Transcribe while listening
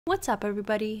What's up,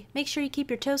 everybody? Make sure you keep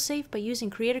your toes safe by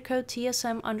using creator code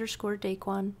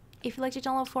TSM_Daequan. If you'd like to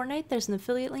download Fortnite, there's an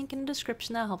affiliate link in the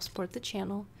description that helps support the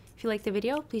channel. If you like the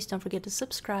video, please don't forget to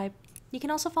subscribe. You can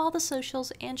also follow the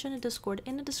socials and join the Discord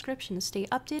in the description to stay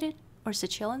updated or to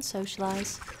chill and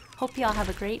socialize. Hope y'all have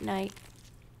a great night.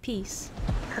 Peace.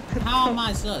 How am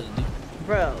I sus, dude?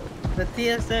 Bro, the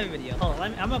TSM video. Hold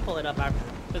on, I'm gonna pull it up after.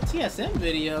 The TSM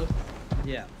video?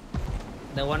 Yeah.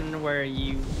 The one where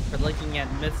you were looking at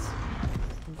Myth's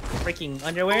freaking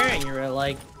underwear and you were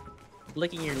like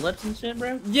licking your lips and shit,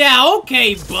 bro? Yeah,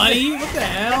 okay, buddy. What the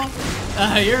hell?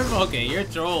 You're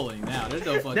trolling now. There's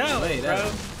no fucking way. Bro.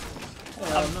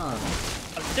 No.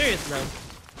 I'm serious, bro.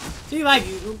 See, like,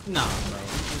 nah, bro.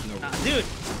 Dude,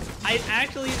 I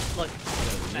actually look.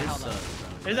 You're Hold on. sus, bro.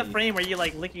 There's a frame where you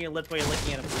like licking your lips while you're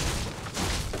looking at them.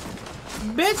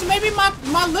 Bitch, maybe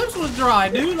my lips was dry,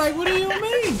 dude. Like, what do you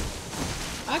mean?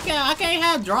 I can't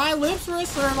have dry lips for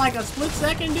like a split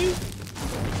second, dude.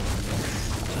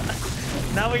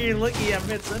 Not when you're looking at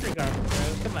Myth's undergarment,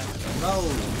 bro. Come on. Bro,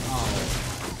 oh,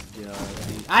 God,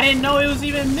 dude. I didn't know it was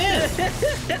even Myth.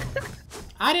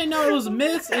 I didn't know it was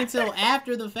Myths until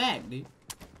after the fact, dude.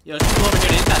 Yo, just go over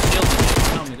here. They got shields in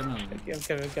there. Come on. Okay,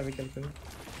 I'm coming.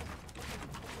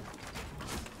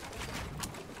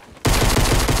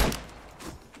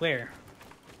 Where?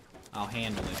 I'll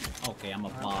handle it. Okay, I'm a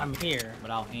bot. I'm here.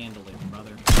 But I'll handle it,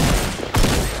 brother.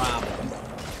 Problem.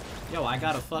 Yo, I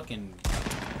got a fucking...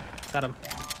 Got him.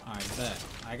 Alright, bet.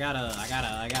 I got a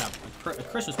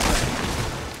Christmas present.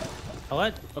 A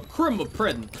what? A criminal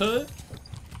present, cuz.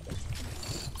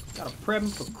 Got a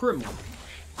present for criminal.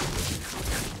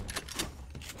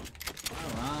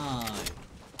 Alright.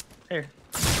 Here.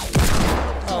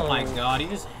 Oh my god, he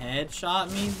just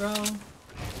headshot me, bro.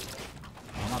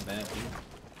 Oh, my bad, dude.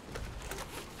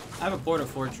 I have a porta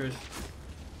fortress.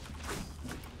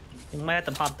 You might have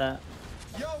to pop that.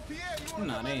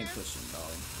 Nah, they ain't pushing,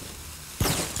 dog.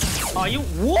 Oh, you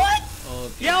what?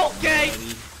 Okay, Yo, okay.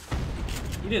 buddy.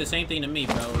 You did the same thing to me,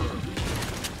 bro.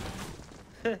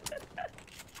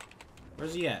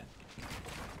 Where's he at?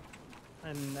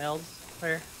 And L's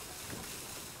where?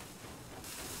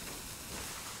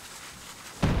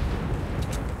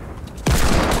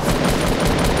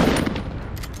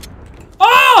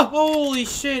 Oh! Holy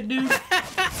shit, dude.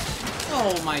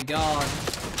 Oh my god.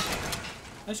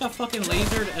 I shot fucking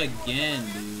lasered again,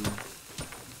 dude.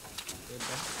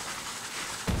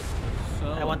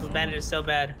 So I want those bandages so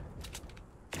bad.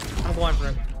 I'm going for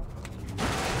it.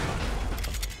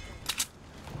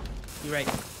 You're right.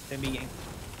 The B game.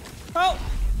 Oh!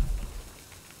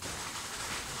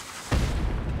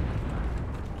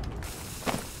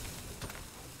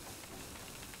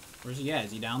 Where's he at?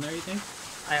 Is he down there, you think?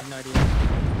 I have no idea.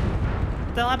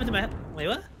 What the hell happened to my head? Wait,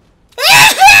 what?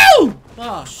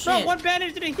 Oh shit. Bro, what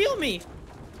bandage didn't heal me?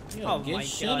 Yo, Oh get my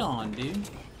shit God. on, dude.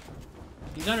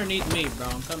 He's underneath me, bro.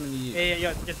 I'm coming to you. Yeah,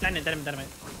 yo, just dynamite.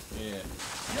 Yeah.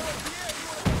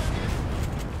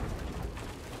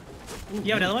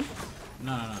 You have another one?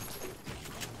 No.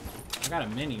 I got a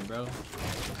mini, bro.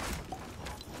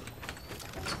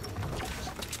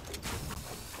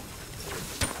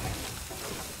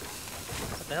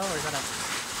 What the hell? Or is that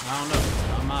I don't know.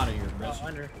 I'm out of here, bro. a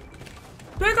under?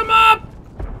 Pick him up!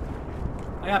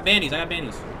 I got bandies.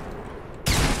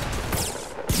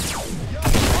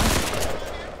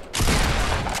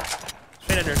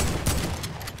 Straight under.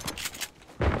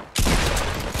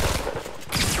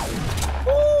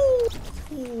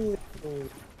 Ooh.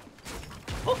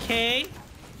 Okay.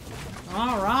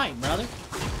 Alright, brother.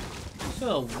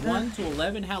 So, 1 to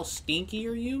 11, how stinky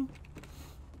are you?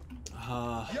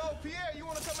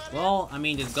 Well, I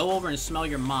mean, just go over and smell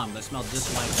your mom. That smells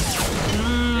just like that.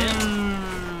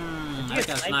 I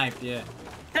got sniped, yeah.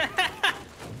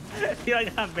 You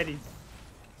like have Betty's.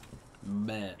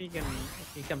 Bet. You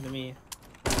come to me.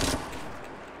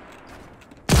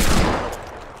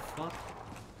 Fuck.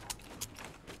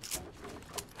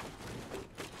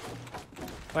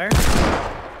 Where?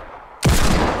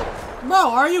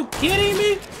 Bro, are you kidding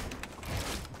me?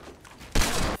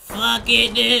 Fuck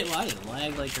it, dude. Why did it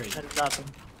lag like crazy? That's awesome.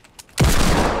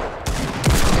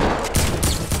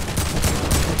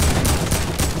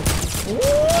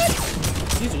 What?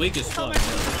 He's weak as fuck.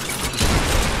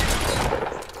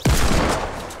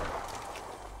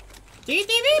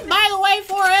 GTV, by the way,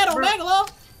 forehead on Megalo.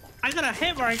 I got a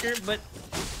hit marker, but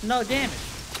no damage.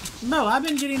 Bro, I've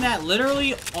been getting that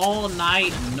literally all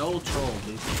night, no troll,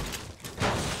 dude.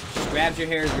 Just grab your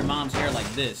hair, your mom's hair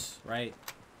like this, right?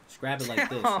 Just grab it like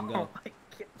this and go.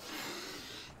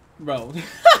 Bro.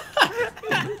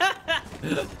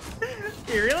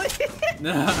 You really?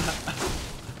 Nah.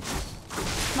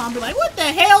 Mom be like, what the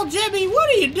hell, Jimmy? What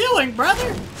are you doing,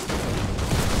 brother?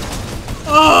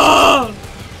 Oh!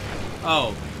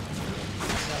 Oh.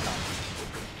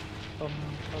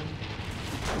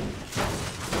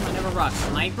 I never rock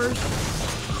snipers.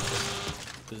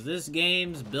 Because this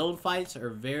game's build fights are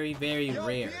very, very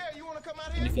rare.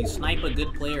 And if you snipe a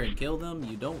good player and kill them,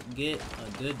 you don't get a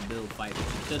good build fight. You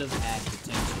could have had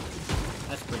potential.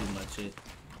 That's pretty much it.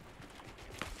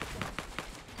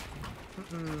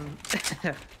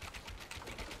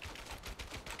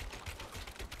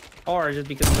 Or just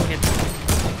because you hit.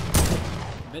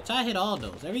 Bitch, I hit all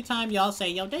those. Every time y'all say,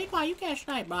 yo, Daequan, you can't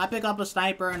snipe, bro. I pick up a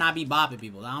sniper and I be bopping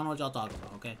people. I don't know what y'all talking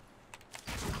about, okay?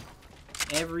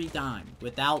 Every time,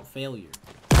 without failure.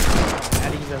 How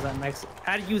to use that as max?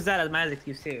 How to use that as my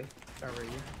excuse too?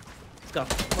 Let's go.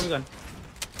 Where we going?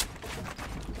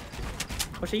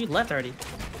 Oh shit, you left already.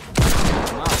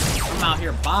 I'm out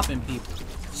here bopping people,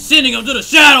 sending them to the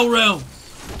Shadow Realm.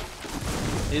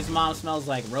 His mom smells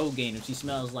like Rogaine and she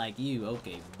smells like you.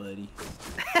 Okay, buddy.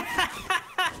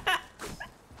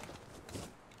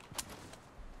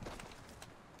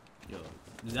 Yo,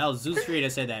 that was Zeus Fury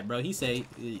that said that, bro. He said,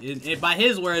 by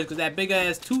his words, because that big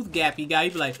ass tooth gap he got,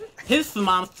 he'd be like, his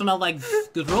mom smelled like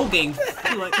Rogaine.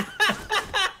 Like,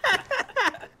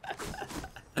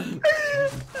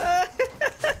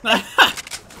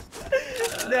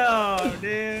 no,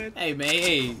 dude. hey, man,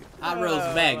 hey, I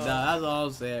rose back, dog. That's all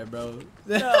I'm saying, bro.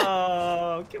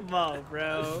 No, come on,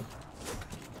 bro.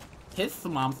 His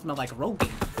mom smelled like Rogaine.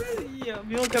 Yeah,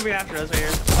 mule coming after us right here.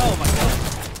 Oh my god.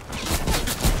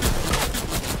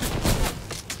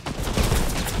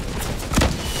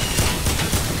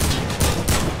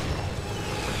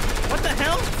 What the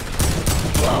hell?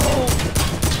 Whoa!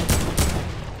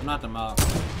 I'm not the mob.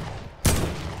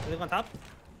 Is it on top?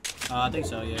 I think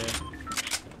so, yeah.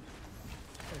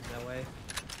 That way.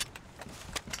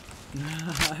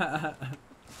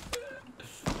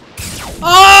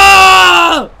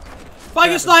 Oh! If I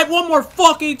can snipe one more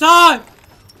fucking time,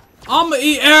 I'ma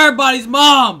eat everybody's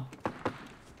mom.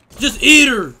 Just eat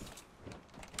her.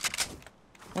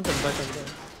 What's the bush over there?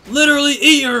 Literally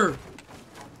eat her.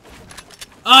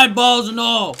 Eyeballs and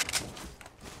all.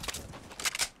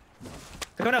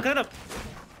 Come up, come up.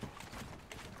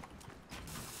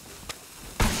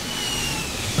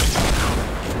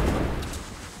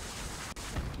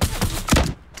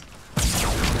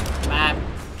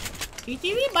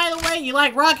 TTV, by the way, you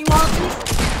like rocket launchers?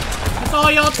 That's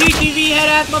all y'all TTV head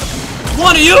ass mother.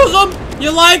 Wanna use them?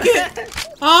 You like it?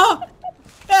 Huh?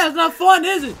 Yeah, it's not fun,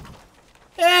 is it?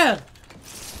 Yeah.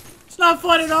 It's not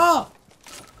fun at all.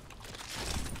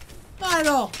 Not at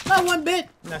all. Not one bit.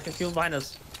 No, because people behind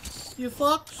us. You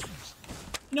fucks.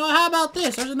 You know, how about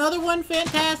this? There's another one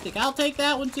fantastic. I'll take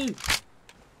that one too.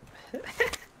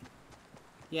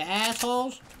 You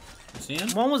assholes. See him?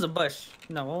 One was a bush.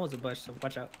 No, one was a bush, so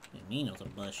watch out. I mean it was a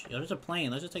bush. Yo, there's a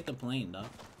plane. Let's just take the plane, dog.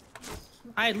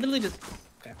 I literally just...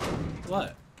 Okay.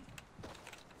 What?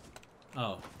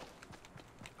 Oh.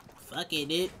 Fuck it,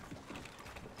 dude.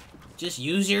 Just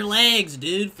use your legs,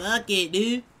 dude. Fuck it,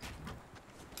 dude.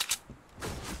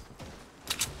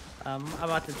 I'm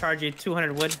about to charge you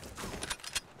 200 wood.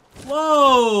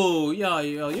 Whoa! Yo,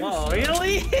 you're Whoa,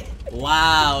 really?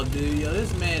 Wow, dude. Yo,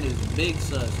 this man is big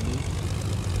sus, dude.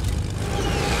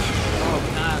 Oh,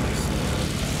 God.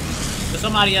 There's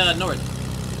somebody north.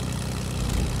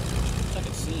 I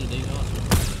can see, dude.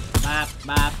 Awesome. Bop,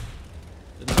 bop.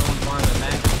 There's no one farther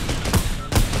back.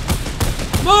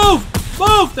 Move!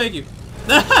 Move! Thank you.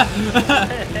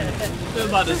 They're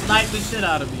about to snipe the shit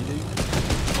out of me, dude.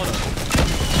 Hold up.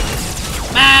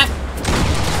 Bop!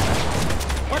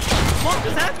 What the fuck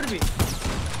just happened to me?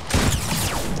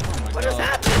 Oh What just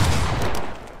happened?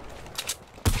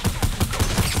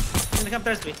 He's gonna come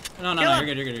thirst me. No, Kill him.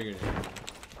 you're good, you're good.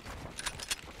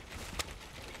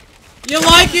 You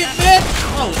like it, bitch?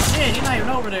 Oh shit, he's not even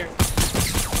over there.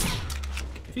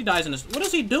 If he dies in this, what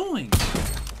is he doing?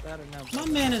 I don't know. My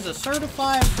man is a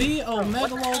certified B.O.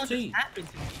 Megalo T.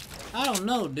 I don't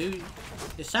know, dude.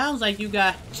 It sounds like you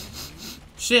got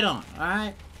shit on,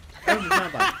 alright? How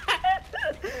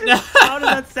does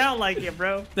that sound like it,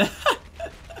 bro?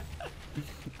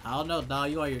 I don't know,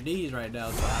 dog. You on your knees right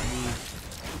now, so I mean,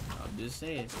 I'm just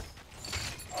saying.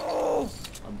 Oh!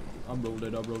 I'm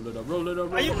rolling up.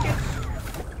 Are you kidding?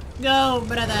 Go,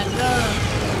 brother, go.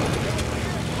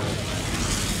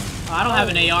 Oh, I don't have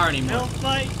an AR anymore. Don't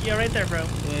fight. Yeah, right there, bro.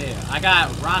 Yeah, I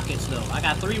got rockets though. I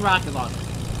got 3 rocket launchers.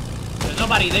 There's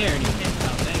nobody there anymore.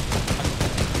 Oh, thank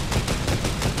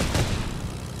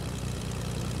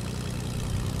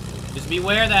you. Just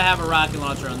beware that I have a rocket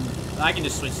launcher on. I can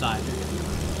just switch sides.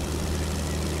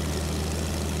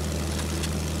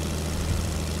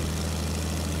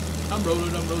 I'm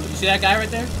rolling, I'm rolling. You see that guy right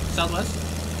there? Southwest?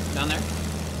 Down there?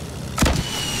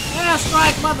 Yeah,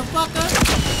 strike, motherfucker!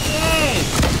 Yeah!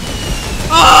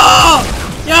 Oh!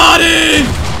 Yanni!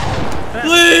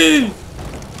 Please!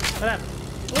 What happened?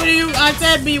 What do you? I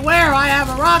said beware, I have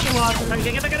a rocket launcher.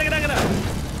 Get up.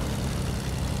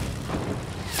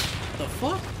 The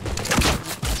fuck?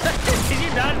 Did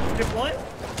you not deploy?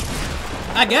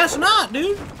 I guess not,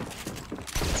 dude.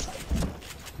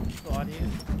 God,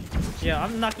 dude. Yeah,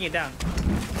 I'm knocking it down.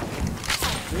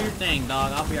 Do your thing,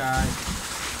 dog. I'll be alright.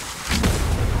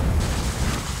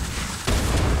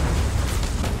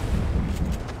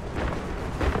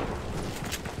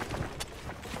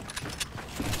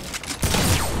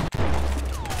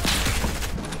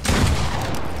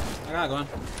 I got going.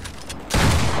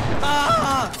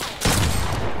 Ah!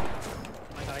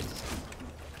 Oh my god.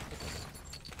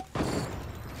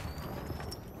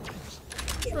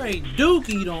 Straight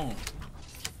dookie on.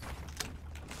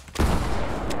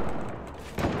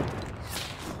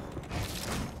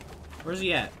 Where's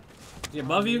he at? Is he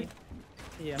above you?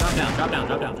 Yeah. Drop down, drop down,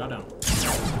 drop down, drop down.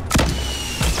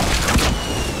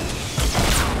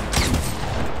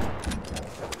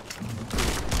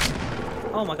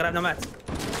 Oh my god, I have no mats.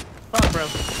 Fuck, bro. I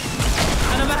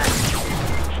have no mats.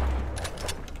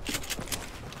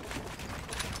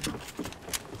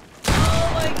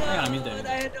 Oh my god. I got him, he's dead. I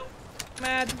had no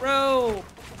mats, bro.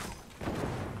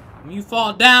 When you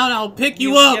fall down, I'll pick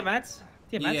you You up. have mats?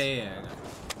 Do you have mats? Yeah. I got it.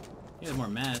 He has more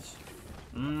mats.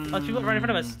 Oh, people right in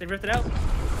front of us. They ripped it out.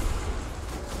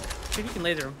 See if you can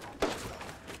laser them.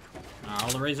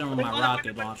 I'll raise them with my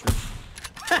rocket launcher.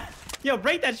 Yo,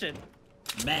 break that shit.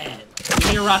 Mad. Give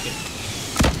me a rocket.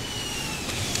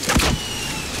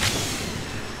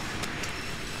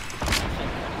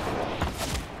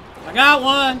 I got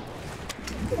one.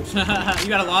 You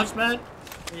got a launch pad?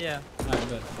 Yeah. Alright,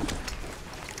 good.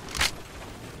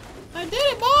 I did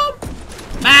it, Mom!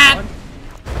 Mad!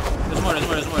 There's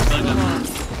more. Filling up.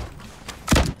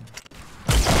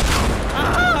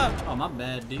 Ah! Oh, my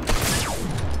bad, dude.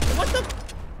 What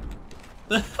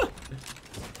the?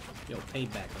 Yo,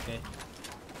 payback, okay?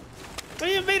 What do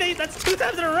you mean? That's 2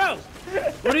 times in a row.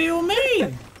 What do you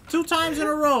mean? 2 times in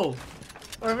a row.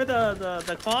 Remember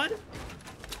the quad?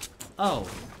 Oh.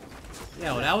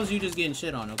 Yeah, well, that was you just getting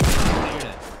shit on, okay? I hear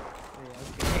that.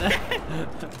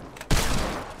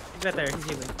 He's right there. He's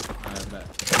healing. Alright, bet.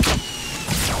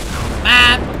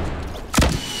 Mad!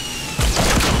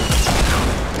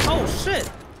 Oh shit!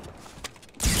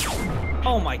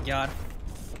 Oh my god.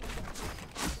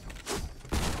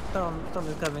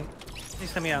 Something's coming.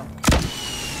 He's coming out.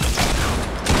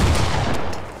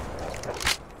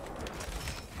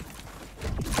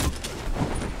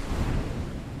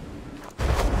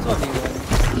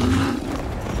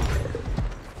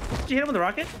 Did you hit him with a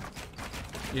rocket?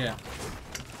 Yeah.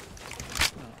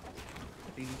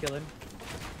 Did you kill him?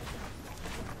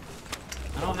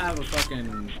 I don't have a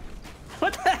fucking...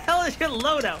 What the hell is your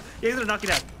loadout? Yeah, he's gonna knock you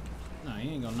down. No, he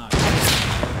ain't gonna knock it.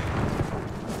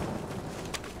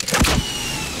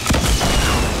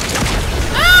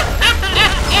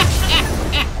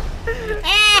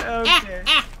 Okay.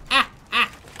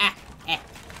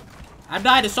 I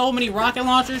died to so many rocket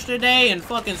launchers today and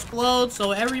fucking explode,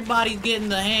 so everybody's getting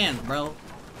the hands, bro.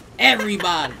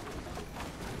 Everybody.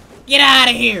 Get out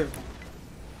of here.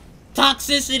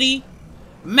 Toxicity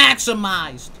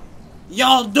maximized.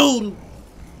 Y'all doodle.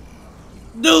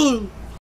 Doodle.